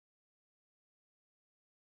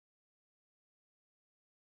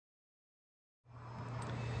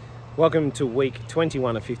Welcome to week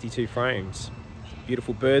 21 of 52 frames.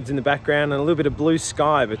 Beautiful birds in the background and a little bit of blue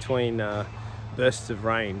sky between bursts of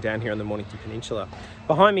rain down here on the Mornington Peninsula.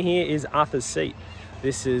 Behind me here is Arthur's Seat.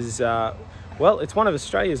 This is, well, it's one of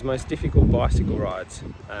Australia's most difficult bicycle rides.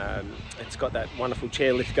 It's got that wonderful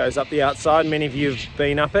chairlift goes up the outside. Many of you have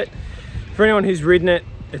been up it. For anyone who's ridden it,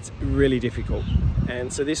 it's really difficult.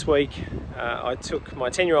 And so this week I took my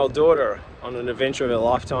 10-year-old daughter on an adventure of her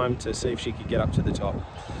lifetime to see if she could get up to the top.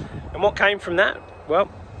 And what came from that? Well,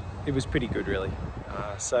 it was pretty good, really.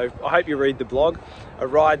 So I hope you read the blog, A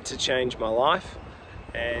Ride to Change My Life,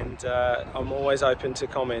 and I'm always open to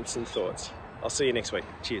comments and thoughts. I'll see you next week.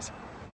 Cheers.